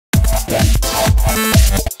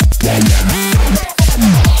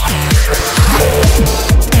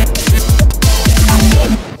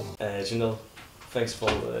Johnell, thanks for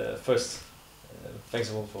thanks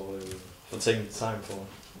for taking the time for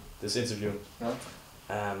this interview.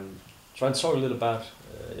 Try and talk a little about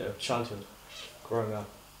your childhood, growing up.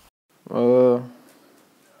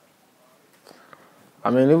 I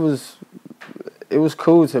mean, it was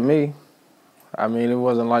cool to me. I mean, it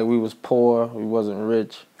wasn't like we was poor, we wasn't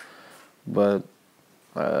rich, but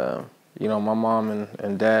you know, my mom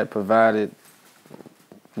and dad provided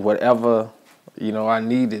whatever, you know, I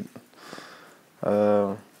needed.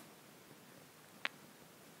 You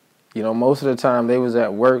know, most of the time they was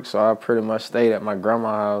at work, so I pretty much stayed at my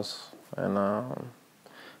grandma's house. And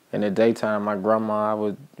in the daytime, my grandma, I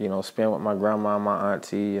would, you know, spend with my grandma and my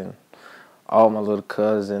auntie and all my little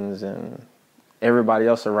cousins and everybody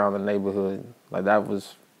else around the neighborhood. Like that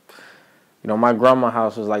was, you know, my grandma's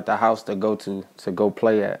house was like the house to go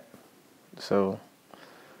play at. So,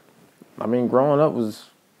 I mean, growing up was,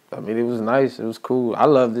 I mean, it was nice. It was cool. I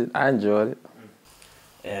loved it. I enjoyed it.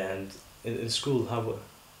 And in school, how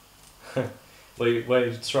were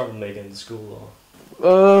you troublemaker in school?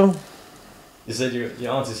 Or? You said your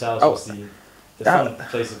auntie's house was the fun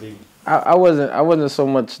place to be. I wasn't so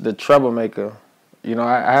much the troublemaker. You know,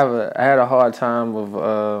 I had a hard time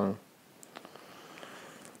of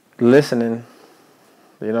listening.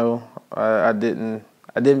 You know, I didn't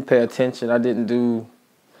pay attention. I didn't do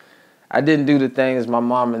the things my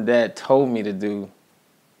mom and dad told me to do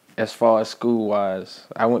as far as school-wise.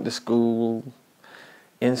 I went to school,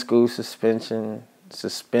 in school suspension,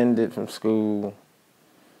 suspended from school.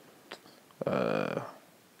 I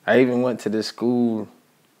even went to this school.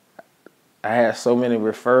 I had so many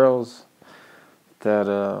referrals that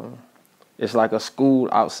it's like a school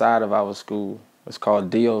outside of our school. It's called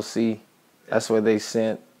DOC. That's where they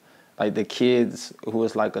sent like the kids who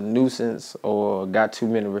was like a nuisance or got too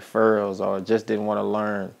many referrals or just didn't want to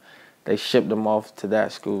learn. They shipped them off to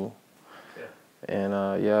that school. Yeah. And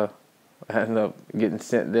yeah, I ended up getting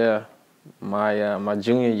sent there my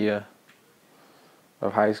junior year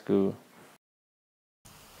of high school.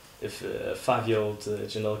 If a 5-year-old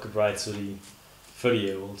Johnell could write to the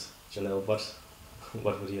 30-year-old Johnell,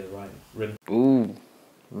 what would he have written? Ooh,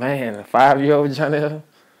 man, a 5-year-old Johnell?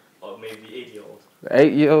 Or maybe 8-year-old.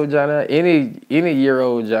 8-year-old Johnell? Any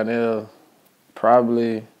year-old Johnell,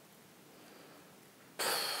 probably.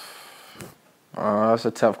 That's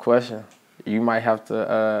a tough question. You might have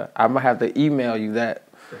to. I might have to email you that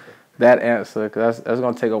answer, because that's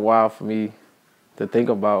gonna take a while for me to think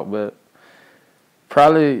about, but.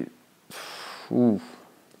 Probably,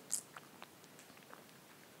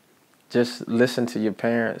 just listen to your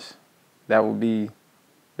parents. That would be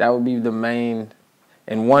the main,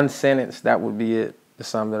 in one sentence, that would be it, to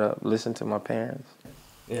sum it up. Listen to my parents.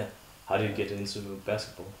 Yeah. How do you get into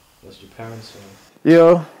basketball? Was it your parents? Or?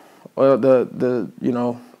 Yeah. Well, you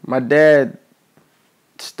know, my dad's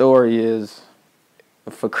story is,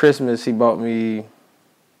 for Christmas, he bought me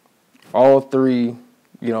all three.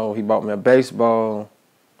 You know, he bought me a baseball,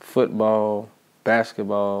 football,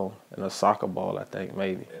 basketball, and a soccer ball, I think,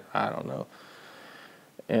 maybe. Yeah. I don't know.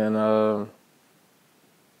 And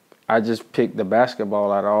I just picked the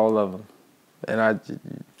basketball out of all of them. And I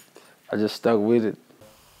just stuck with it.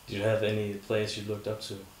 Did you have any players you looked up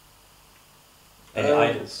to? Any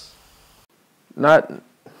idols? Not.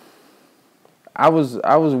 I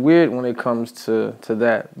was weird when it comes to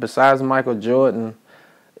that. Besides Michael Jordan,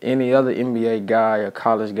 any other NBA guy or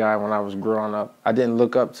college guy when I was growing up, I didn't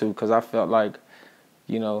look up to, because I felt like,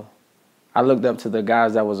 you know, I looked up to the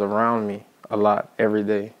guys that was around me a lot every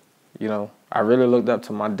day. You know, I really looked up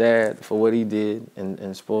to my dad for what he did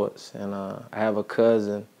in sports. And I have a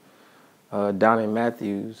cousin, Donnie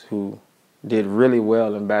Matthews, who did really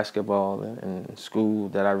well in basketball and in school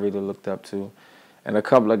that I really looked up to. And a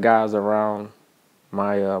couple of guys around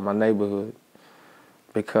my neighborhood,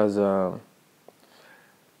 because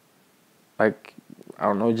like, I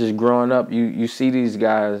don't know, just growing up, you see these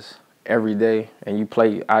guys every day, and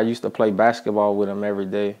I used to play basketball with them every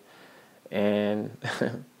day. And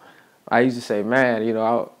I used to say, man, you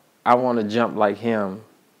know, I want to jump like him.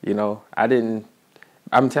 You know,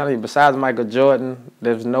 I'm telling you, besides Michael Jordan,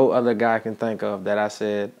 there's no other guy I can think of that I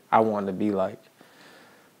said I wanted to be like.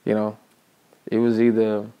 You know, it was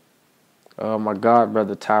either my god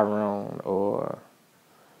brother Tyrone, or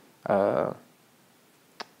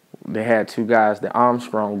they had two guys, the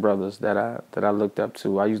Armstrong brothers, that I looked up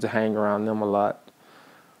to. I used to hang around them a lot,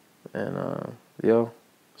 and yeah,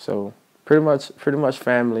 so pretty much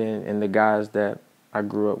family and the guys that I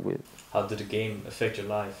grew up with. How did the game affect your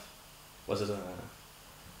life? Was it a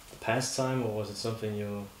pastime, or was it something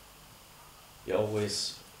you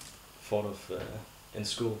always thought of in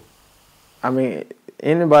school? I mean,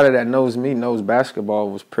 anybody that knows me knows basketball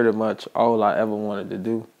was pretty much all I ever wanted to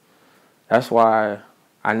do. That's why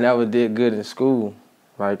I never did good in school.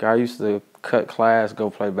 Like, I used to cut class, go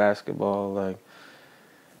play basketball. Like,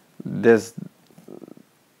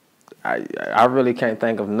 I really can't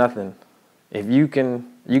think of nothing. If you can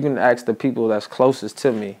ask the people that's closest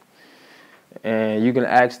to me, and you can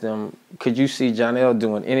ask them, could you see Johnell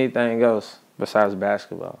doing anything else besides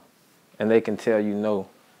basketball? And they can tell you no,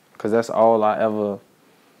 because that's all I ever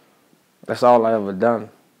done.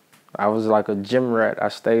 I was like a gym rat. I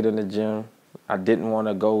stayed in the gym. I didn't want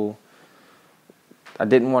to go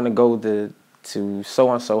to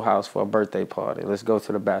so-and-so house for a birthday party. Let's go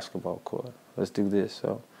to the basketball court. Let's do this.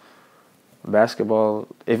 So basketball,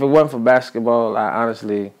 if it wasn't for basketball,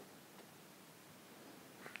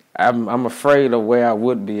 I'm afraid of where I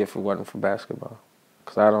would be if it wasn't for basketball.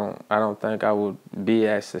 Because I don't think I would be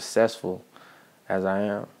as successful as I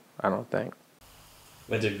am. I don't think.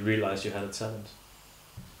 When did you realize you had a talent?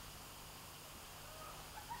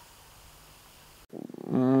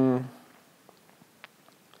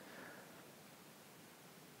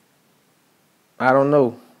 I don't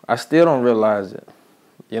know. I still don't realize it,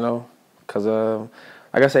 because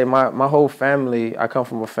like I say, my whole family, I come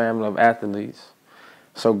from a family of athletes.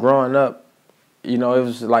 So growing up, it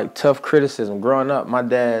was like tough criticism. Growing up, my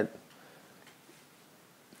dad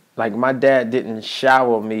didn't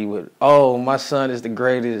shower me with, oh, my son is the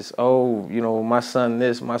greatest. Oh, my son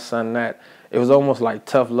this, my son that. It was almost like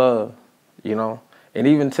tough love, And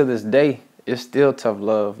even to this day, it's still tough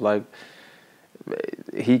love. Like,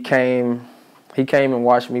 he came and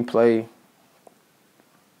watched me play a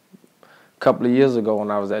couple of years ago when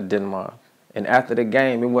I was at Denmark. And after the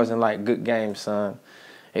game, it wasn't like, good game, son.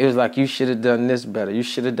 It was like, you should have done this better. You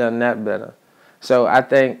should have done that better. So I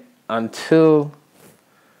think until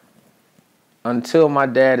my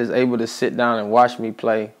dad is able to sit down and watch me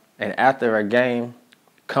play, and after a game,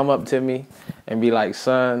 come up to me and be like,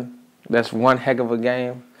 son, that's one heck of a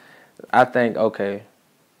game, I think, okay.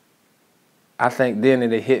 I think then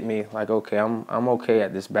it hit me like, okay, I'm okay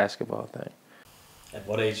at this basketball thing. At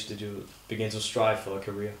what age did you begin to strive for a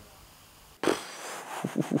career?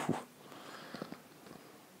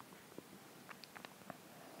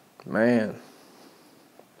 Man.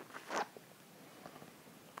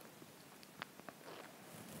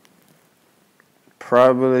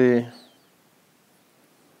 Probably, I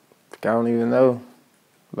don't even know.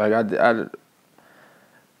 Like, I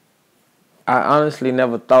honestly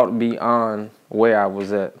never thought beyond where I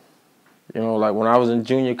was at. Like when I was in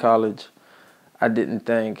junior college, I didn't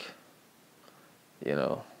think, I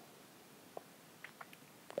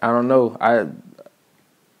don't know. I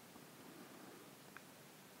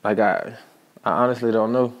honestly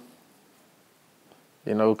don't know.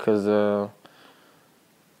 Because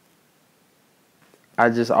I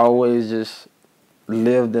just always just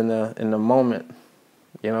lived in the moment,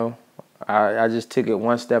 I just took it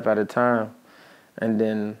one step at a time. And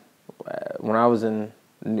then when I was in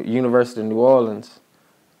University of New Orleans,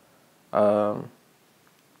 I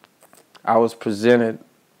was presented,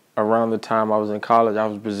 around the time I was in college, I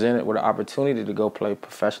was presented with an opportunity to go play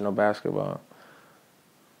professional basketball.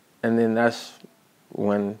 And then that's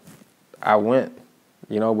when I went,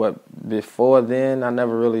 but before then, I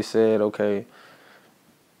never really said, okay,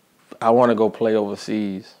 I want to go play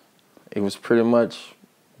overseas. It was pretty much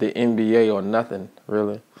the NBA or nothing,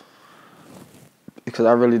 really. Because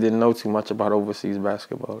I really didn't know too much about overseas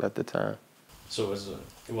basketball at the time. So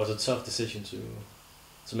it was a tough decision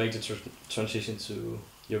to make the transition to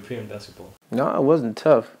European basketball? No, it wasn't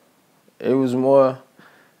tough. It was more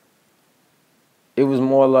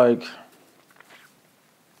like,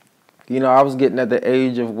 I was getting at the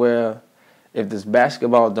age of where if this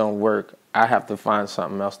basketball don't work, I have to find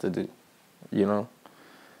something else to do,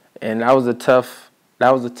 And that was a tough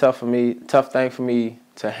thing for me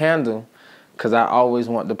to handle, because I always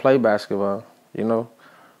wanted to play basketball,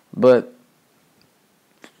 But,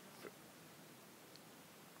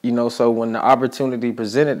 so when the opportunity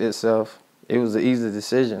presented itself, it was an easy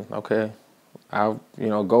decision. Okay, I'll,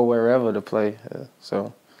 go wherever to play.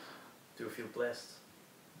 So. Do you feel blessed?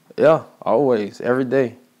 Yeah, always, every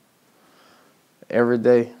day. Every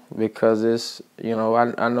day, because it's,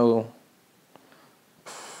 I know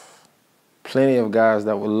plenty of guys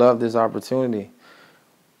that would love this opportunity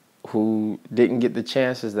who didn't get the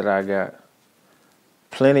chances that I got.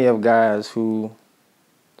 Plenty of guys who,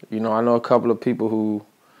 I know a couple of people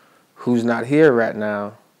who's not here right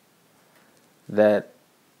now that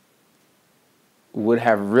would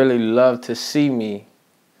have really loved to see me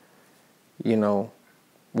you know,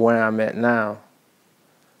 where I'm at now.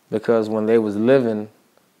 Because when they was living,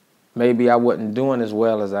 maybe I wasn't doing as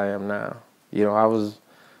well as I am now. You know, I was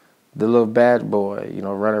the little bad boy, you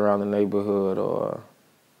know, running around the neighborhood or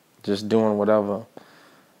just doing whatever.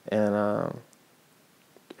 And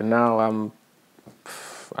now I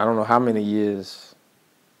don't know how many years,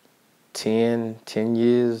 10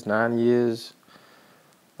 years, 9 years,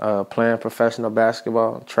 playing professional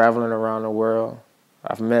basketball, traveling around the world.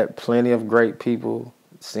 I've met plenty of great people,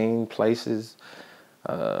 seen places.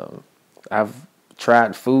 I've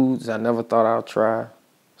tried foods I never thought I'd try.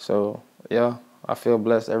 So, yeah, I feel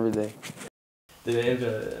blessed every day. Did it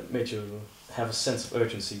ever make you have a sense of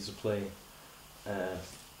urgency to play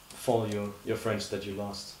for your friends that you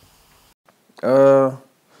lost?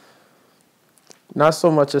 Not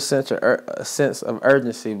so much a sense of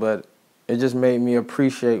urgency, but it just made me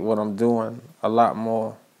appreciate what I'm doing a lot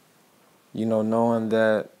more. You know, knowing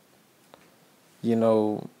that, you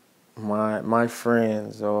know, my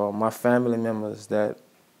friends or my family members that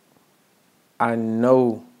I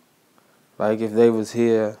know, like if they was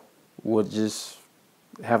here, would just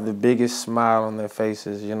have the biggest smile on their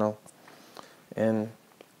faces, you know. And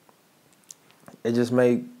it just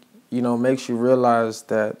makes you realize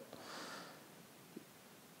that,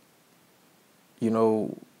 you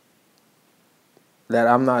know, that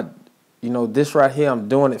I'm not, you know, this right here, I'm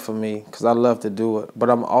doing it for me because I love to do it. But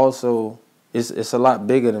I'm also, it's a lot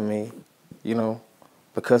bigger than me, you know,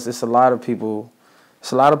 because it's a lot of people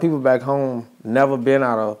back home never been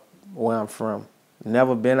out of where I'm from,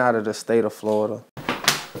 never been out of the state of Florida.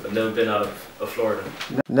 I've never been out of Florida.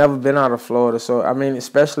 Never been out of Florida. So, I mean,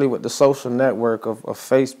 especially with the social network of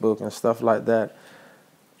Facebook and stuff like that,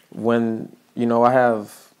 when, you know, I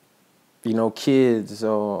have, you know, kids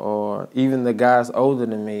or even the guys older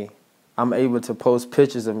than me, I'm able to post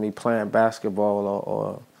pictures of me playing basketball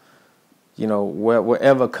or you know,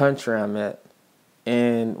 wherever country I'm at.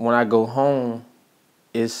 And when I go home,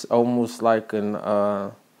 it's almost like you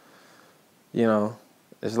know,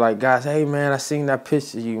 it's like, guys, hey, man, I seen that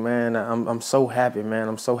picture of you, man. I'm so happy, man.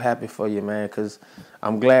 I'm so happy for you, man, because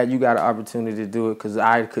I'm glad you got an opportunity to do it because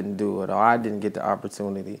I couldn't do it or I didn't get the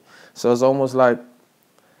opportunity. So it's almost like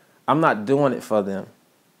I'm not doing it for them.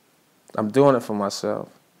 I'm doing it for myself.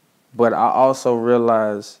 But I also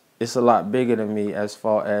realize it's a lot bigger than me as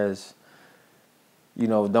far as, you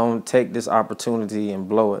know, don't take this opportunity and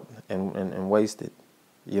blow it and waste it,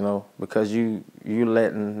 you know, because you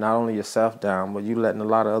letting not only yourself down, but you letting a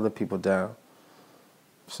lot of other people down.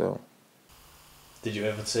 So. Did you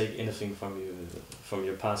ever take anything from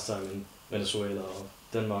your past time in Venezuela or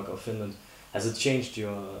Denmark or Finland? Has it changed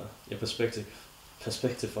your perspective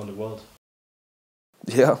on the world?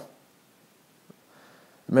 Yeah.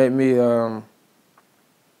 Made me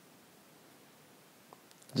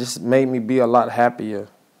just made me be a lot happier,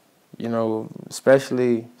 you know,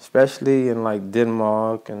 especially in like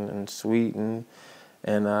Denmark and Sweden,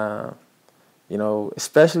 and you know,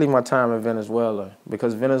 especially my time in Venezuela,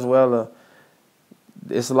 because Venezuela,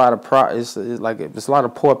 it's a lot of it's a lot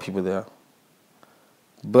of poor people there,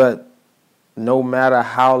 but no matter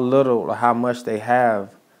how little or how much they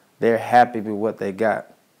have, they're happy with what they got,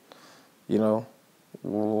 you know.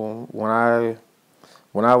 When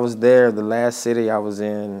I was there, the last city I was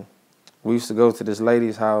in, we used to go to this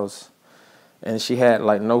lady's house, and she had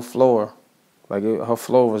like no floor, like her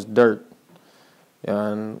floor was dirt,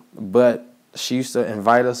 but she used to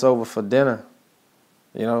invite us over for dinner,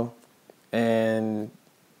 you know, and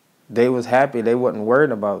they was happy. They wasn't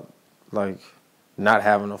worried about like not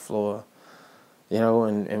having a floor, you know.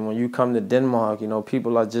 And when you come to Denmark, you know,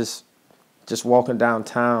 people are just walking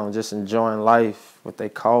downtown, just enjoying life with their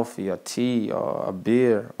coffee or tea or a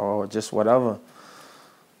beer or just whatever,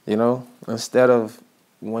 you know, instead of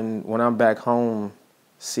when I'm back home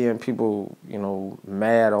seeing people, you know,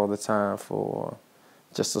 mad all the time for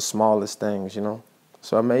just the smallest things, you know.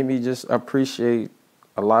 So it made me just appreciate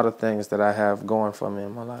a lot of things that I have going for me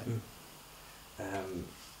in my life.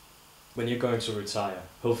 When you're going to retire,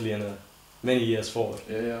 hopefully in many years forward,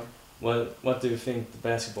 yeah. What do you think the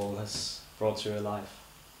basketball has brought to your life?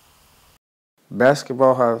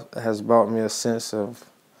 Basketball has brought me a sense of,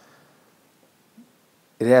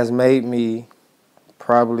 it has made me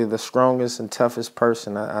probably the strongest and toughest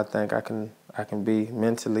person I think I can be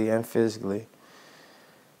mentally and physically.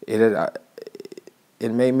 It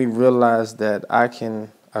made me realize that I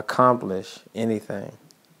can accomplish anything,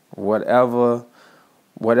 whatever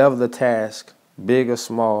the task, big or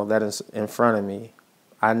small, that is in front of me.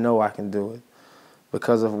 I know I can do it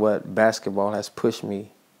because of what basketball has pushed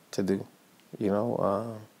me to do, you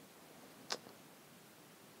know.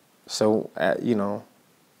 So, you know,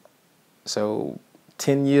 So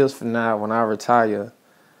 10 years from now, when I retire,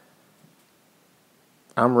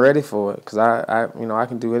 I'm ready for it because I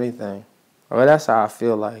can do anything. Well, that's how I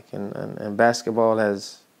feel like, and basketball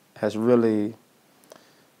has really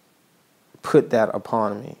put that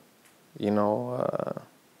upon me, you know.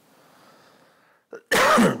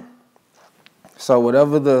 So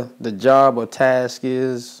whatever the job or task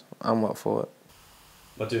is, I'm up for it.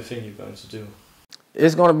 What do you think you're going to do?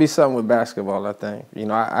 It's going to be something with basketball, I think. You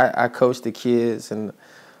know, I coach the kids, and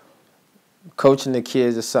coaching the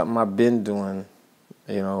kids is something I've been doing.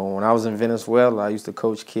 You know, when I was in Venezuela, I used to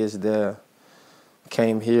coach kids there.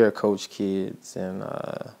 Came here, coach kids, and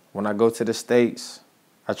when I go to the States,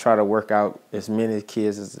 I try to work out as many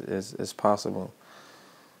kids as possible.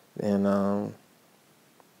 And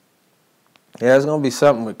yeah, it's gonna be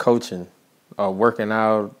something with coaching, or working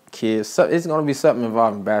out kids. It's gonna be something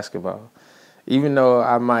involving basketball. Even though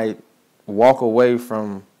I might walk away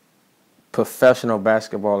from professional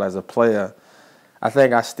basketball as a player, I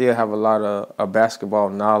think I still have a lot of basketball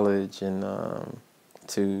knowledge and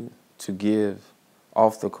to give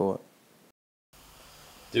off the court.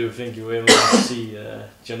 Do you think you ever want to see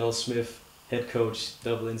Johnell Smith, head coach,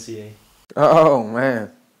 double NCAA? Oh man,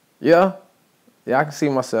 yeah, I can see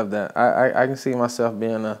myself that. I can see myself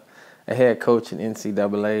being a head coach in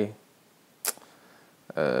NCAA.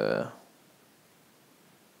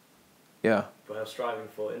 Yeah. Perhaps striving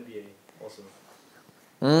for NBA also.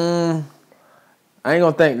 I ain't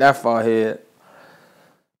gonna think that far ahead.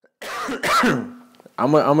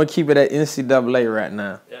 I'm gonna keep it at NCAA right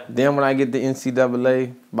now. Yeah. Then when I get to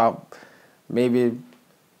NCAA, about maybe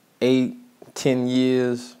 8-10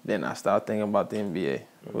 years, then I start thinking about the NBA.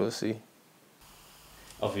 We'll see.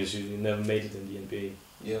 Obviously, you never made it in the NBA.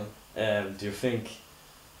 Yeah. Do you think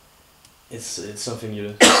it's something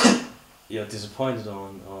you're disappointed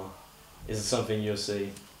on, or is it something you say,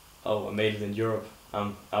 oh, I made it in Europe.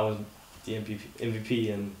 I was the MVP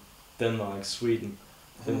in Denmark, Sweden,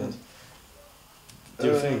 Finland. Do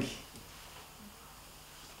you think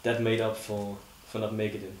that made up for not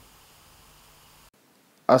making it?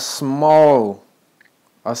 A small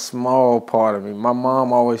part of me. My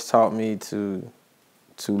mom always taught me to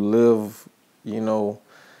live, you know,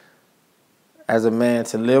 as a man,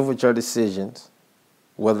 to live with your decisions,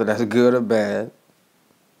 whether that's good or bad.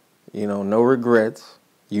 You know, no regrets.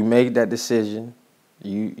 You made that decision.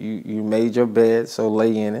 You made your bed, so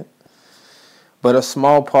lay in it. But a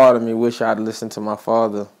small part of me wish I'd listened to my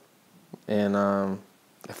father. And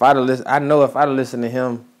if I'd have listened to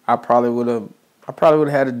him, I probably would have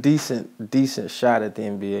had a decent shot at the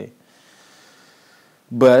NBA.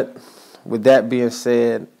 But with that being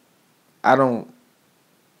said, I don't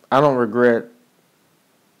regret.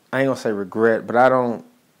 I ain't gonna say regret, but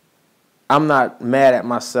I'm not mad at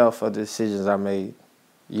myself for the decisions I made.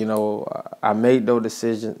 You know, I made those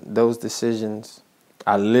decisions.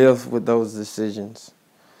 I live with those decisions.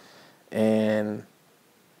 And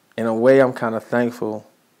in a way, I'm kind of thankful,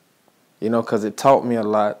 you know, because it taught me a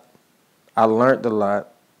lot. I learned a lot.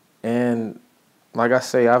 And like I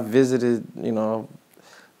say, I visited, you know,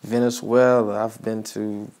 Venezuela. I've been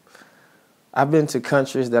to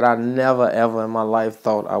countries that I never, ever in my life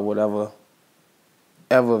thought I would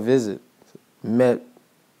ever visit. Met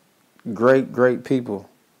great people.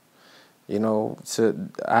 You know,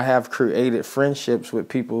 I have created friendships with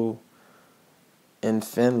people in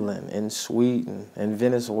Finland, in Sweden, in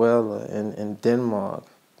Venezuela, in Denmark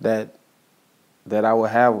that I will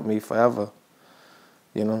have with me forever.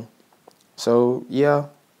 You know, so yeah,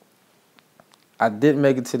 I didn't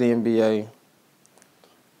make it to the NBA.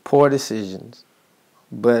 Poor decisions,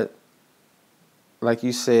 but like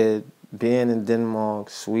you said, being in Denmark,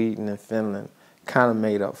 Sweden, and Finland kind of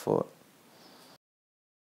made up for it.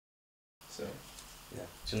 So, yeah,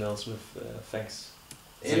 Johnell Smith, thanks.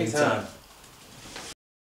 Anytime.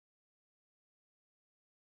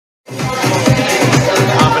 My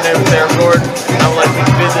name is Aaron Gordon. I would like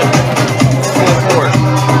to visit